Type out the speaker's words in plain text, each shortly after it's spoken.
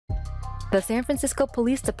The San Francisco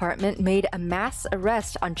Police Department made a mass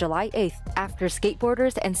arrest on July 8th after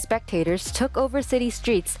skateboarders and spectators took over city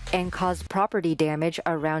streets and caused property damage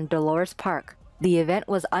around Dolores Park. The event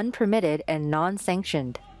was unpermitted and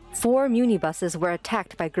non-sanctioned. 4 minibuses were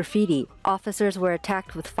attacked by graffiti. Officers were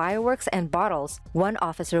attacked with fireworks and bottles. One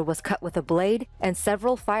officer was cut with a blade, and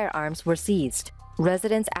several firearms were seized.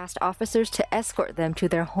 Residents asked officers to escort them to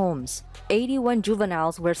their homes. 81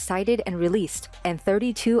 juveniles were cited and released, and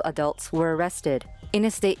 32 adults were arrested. In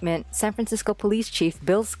a statement, San Francisco Police Chief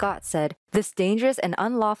Bill Scott said, "This dangerous and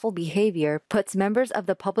unlawful behavior puts members of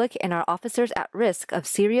the public and our officers at risk of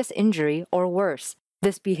serious injury or worse.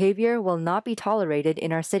 This behavior will not be tolerated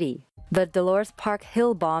in our city." The Dolores Park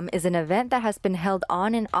Hill Bomb is an event that has been held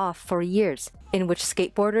on and off for years, in which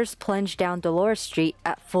skateboarders plunge down Dolores Street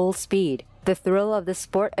at full speed. The thrill of this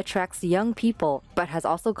sport attracts young people, but has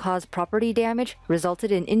also caused property damage,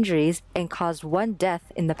 resulted in injuries, and caused 1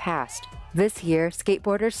 death in the past. This year,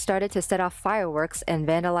 skateboarders started to set off fireworks and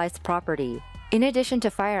vandalized property. In addition to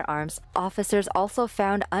firearms, officers also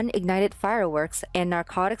found unignited fireworks and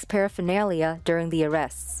narcotics paraphernalia during the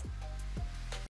arrests.